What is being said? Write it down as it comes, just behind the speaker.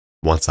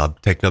What's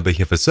up, Technober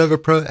here for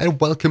Server.pro,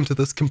 and welcome to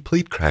this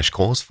complete crash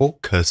course for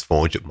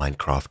CurseForge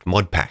Minecraft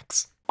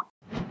Modpacks.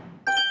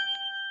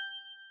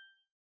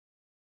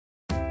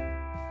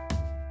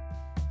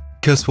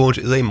 CurseForge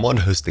is a mod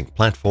hosting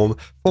platform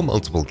for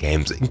multiple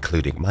games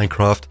including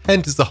Minecraft,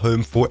 and is the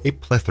home for a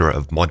plethora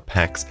of mod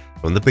packs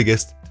from the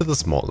biggest to the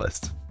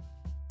smallest.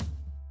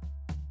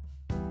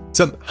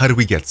 So how do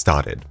we get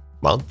started?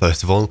 Well,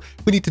 first of all,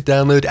 we need to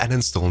download and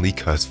install the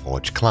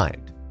CurseForge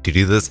client. To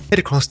do this, head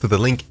across to the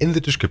link in the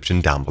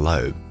description down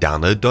below,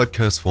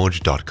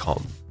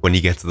 download.curseforge.com. When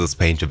you get to this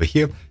page over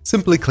here,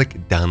 simply click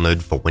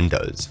Download for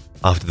Windows.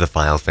 After the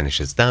file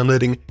finishes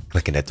downloading,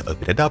 click on it to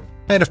open it up,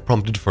 and if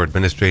prompted for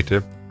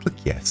Administrator, click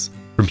Yes.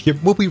 From here,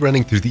 we'll be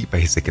running through the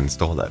basic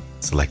installer.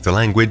 Select a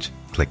language,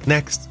 click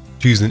Next,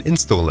 choose an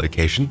install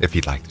location if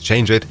you'd like to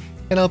change it,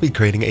 and I'll be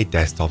creating a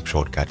desktop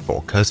shortcut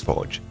for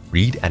CurseForge.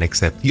 Read and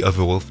accept the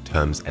Overwolf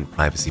Terms and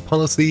Privacy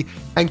Policy,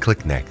 and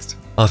click Next.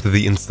 After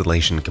the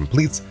installation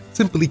completes,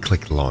 simply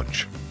click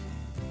Launch.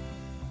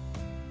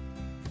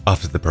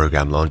 After the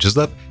program launches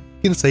up,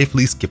 you can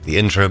safely skip the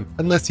intro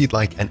unless you'd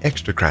like an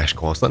extra crash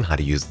course on how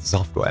to use the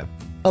software.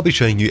 I'll be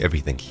showing you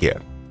everything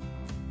here.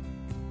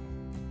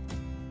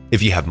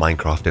 If you have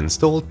Minecraft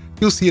installed,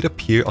 you'll see it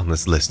appear on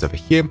this list over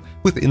here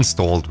with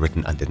installed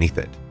written underneath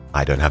it.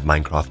 I don't have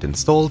Minecraft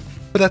installed,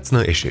 but that's no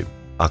issue.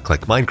 I'll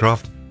click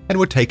Minecraft, and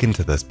we're taken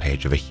to this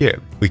page over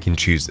here. We can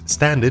choose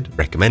Standard,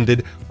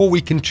 Recommended, or we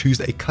can choose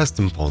a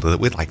custom folder that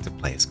we'd like to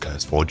place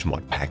CurseForge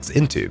Modpacks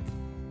into.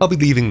 I'll be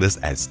leaving this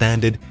as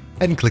Standard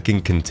and clicking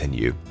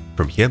Continue.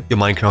 From here, your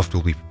Minecraft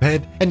will be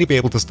prepared and you'll be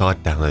able to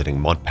start downloading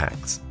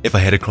modpacks. If I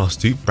head across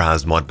to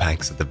Browse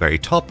Modpacks at the very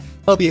top,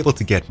 I'll be able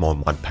to get more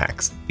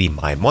modpacks. The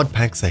My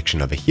Modpack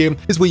section over here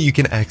is where you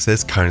can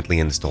access currently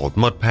installed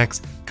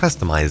modpacks,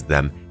 customize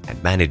them,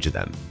 and manage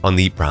them. On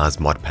the Browse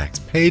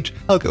Modpacks page,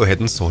 I'll go ahead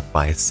and sort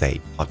by,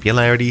 say,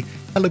 popularity,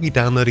 and I'll be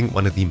downloading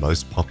one of the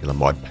most popular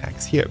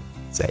modpacks here,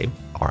 say,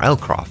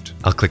 RLCraft.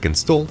 I'll click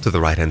Install to the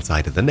right-hand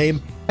side of the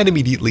name, and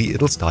immediately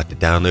it'll start to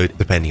download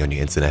depending on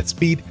your internet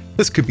speed.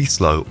 This could be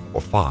slow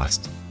or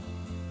fast.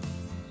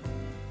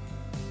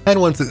 And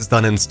once it's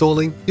done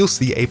installing, you'll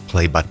see a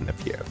play button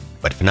appear.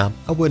 But for now,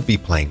 I won't be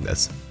playing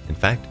this. In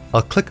fact,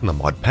 I'll click on the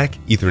mod pack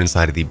either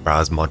inside of the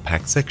Browse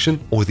Modpack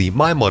section or the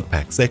My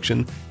Modpack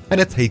section, and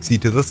it takes you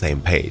to the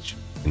same page.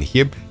 In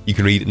here, you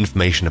can read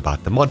information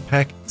about the mod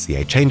pack, see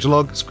a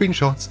changelog,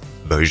 screenshots,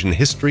 version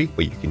history,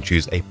 where you can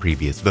choose a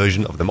previous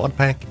version of the mod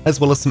pack, as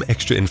well as some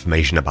extra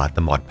information about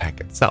the mod pack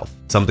itself.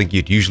 Something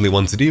you'd usually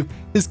want to do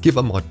is give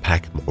a mod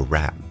pack more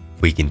RAM.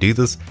 We can do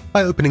this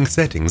by opening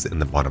Settings in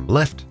the bottom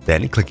left,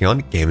 then clicking on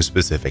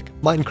Game-Specific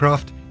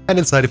Minecraft, and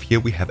inside of here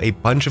we have a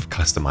bunch of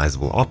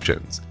customizable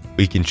options.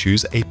 We can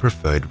choose a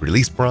preferred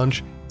release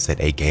branch, set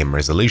a game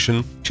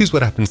resolution, choose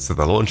what happens to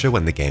the launcher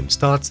when the game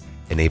starts,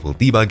 enable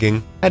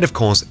debugging, and of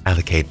course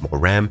allocate more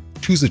RAM,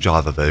 choose a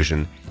Java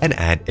version, and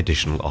add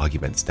additional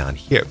arguments down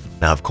here.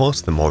 Now of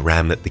course, the more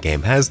RAM that the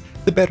game has,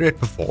 the better it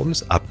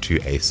performs up to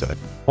a certain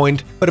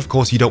point, but of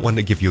course you don't want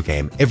to give your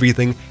game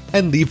everything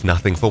and leave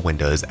nothing for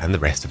Windows and the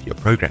rest of your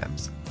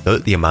programs. Though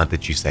the amount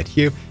that you set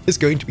here is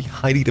going to be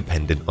highly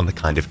dependent on the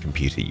kind of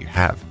computer you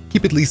have.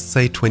 Keep at least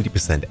say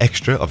 20%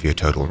 extra of your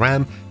total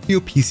RAM for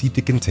your PC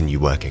to continue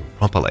working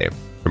properly.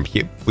 From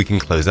here, we can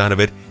close out of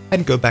it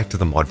and go back to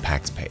the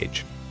Modpacks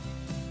page.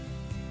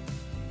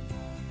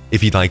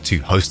 If you'd like to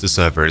host a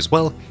server as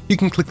well, you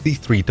can click the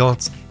three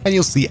dots and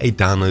you'll see a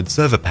Download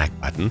Server Pack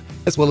button,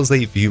 as well as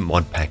a View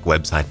Modpack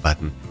website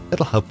button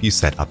that'll help you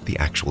set up the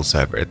actual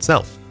server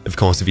itself. Of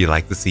course, if you'd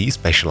like to see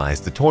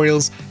specialized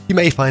tutorials, you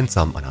may find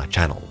some on our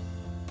channel.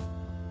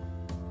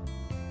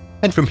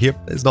 And from here,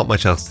 there's not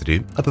much else to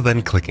do other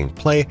than clicking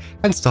play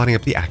and starting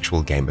up the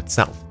actual game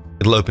itself.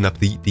 It'll open up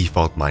the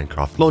default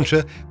Minecraft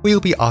launcher, where you'll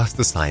be asked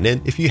to sign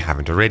in if you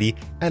haven't already,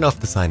 and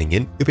after signing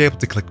in, you'll be able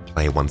to click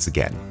play once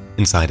again.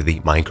 Inside of the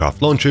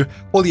Minecraft launcher,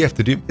 all you have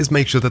to do is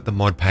make sure that the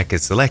mod pack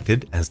is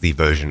selected as the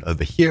version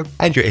over here,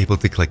 and you're able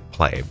to click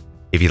play.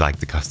 If you'd like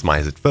to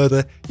customize it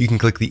further, you can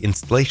click the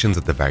installations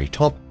at the very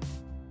top,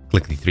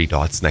 click the three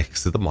dots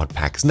next to the mod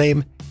pack's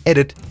name,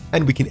 edit,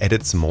 and we can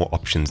edit some more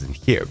options in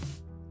here.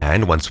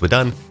 And once we're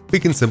done, we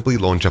can simply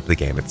launch up the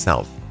game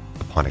itself.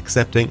 Upon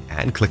accepting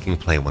and clicking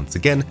play once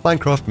again,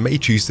 Minecraft may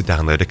choose to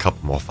download a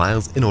couple more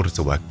files in order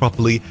to work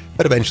properly,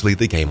 but eventually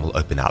the game will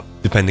open up.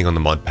 Depending on the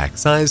mod pack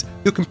size,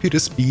 your computer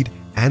speed,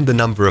 and the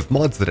number of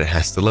mods that it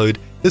has to load,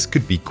 this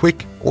could be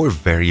quick or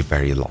very,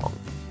 very long.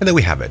 And there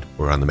we have it,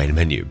 we're on the main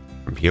menu.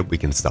 From here we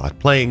can start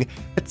playing,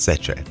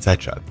 etc,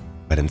 etc.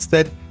 But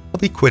instead, I'll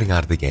be quitting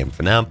out of the game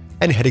for now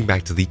and heading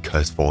back to the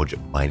CurseForge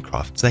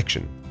Minecraft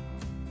section.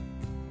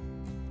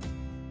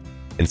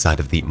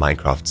 Inside of the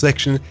Minecraft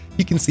section,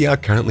 you can see our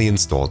currently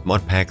installed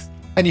modpacks,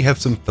 and you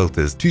have some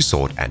filters to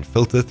sort and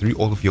filter through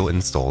all of your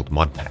installed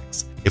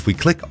modpacks. If we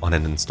click on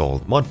an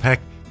installed modpack,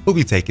 we'll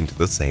be taken to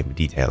the same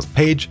details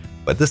page,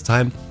 but this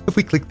time, if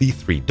we click the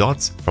three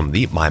dots from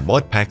the My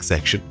Modpack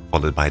section,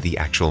 followed by the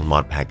actual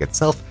modpack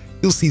itself,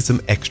 you'll see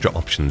some extra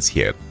options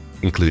here,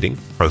 including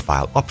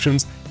profile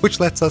options which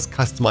lets us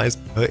customize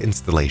per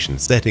installation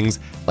settings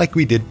like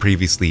we did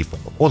previously for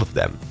all of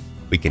them.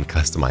 We can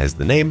customize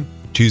the name,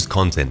 choose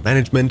content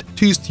management,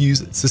 choose to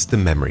use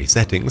system memory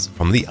settings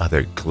from the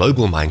other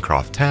global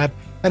Minecraft tab,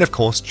 and of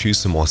course choose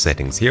some more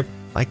settings here,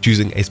 like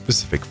choosing a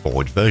specific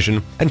Forge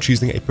version and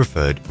choosing a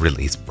preferred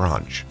release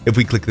branch. If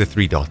we click the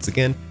three dots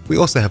again, we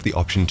also have the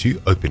option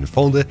to open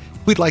folder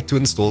if we'd like to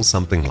install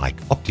something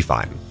like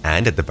Optifine.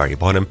 And at the very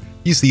bottom,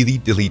 you see the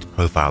delete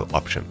profile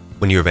option.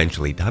 When you're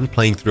eventually done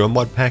playing through a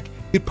mod pack,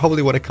 you'd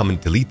probably want to come and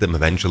delete them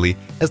eventually,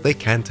 as they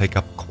can take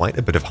up quite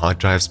a bit of hard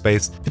drive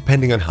space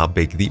depending on how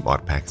big the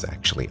mod packs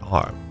actually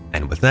are.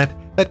 And with that,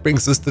 that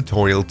brings this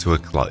tutorial to a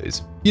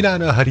close. You now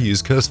know how to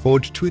use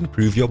CurseForge to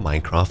improve your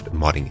Minecraft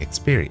modding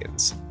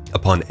experience.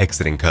 Upon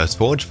exiting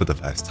CurseForge for the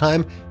first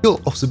time,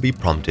 you'll also be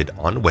prompted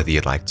on whether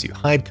you'd like to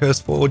hide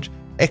CurseForge,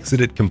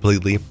 exit it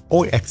completely,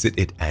 or exit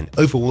it and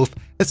overwolf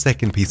a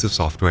second piece of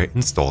software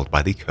installed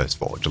by the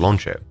CurseForge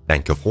launcher.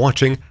 Thank you for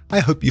watching. I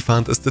hope you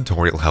found this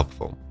tutorial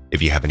helpful.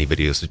 If you have any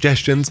video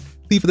suggestions,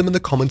 leave them in the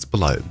comments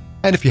below.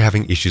 And if you're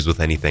having issues with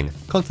anything,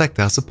 contact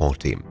our support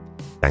team.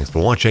 Thanks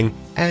for watching,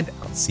 and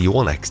I'll see you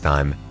all next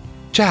time.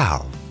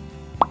 Ciao!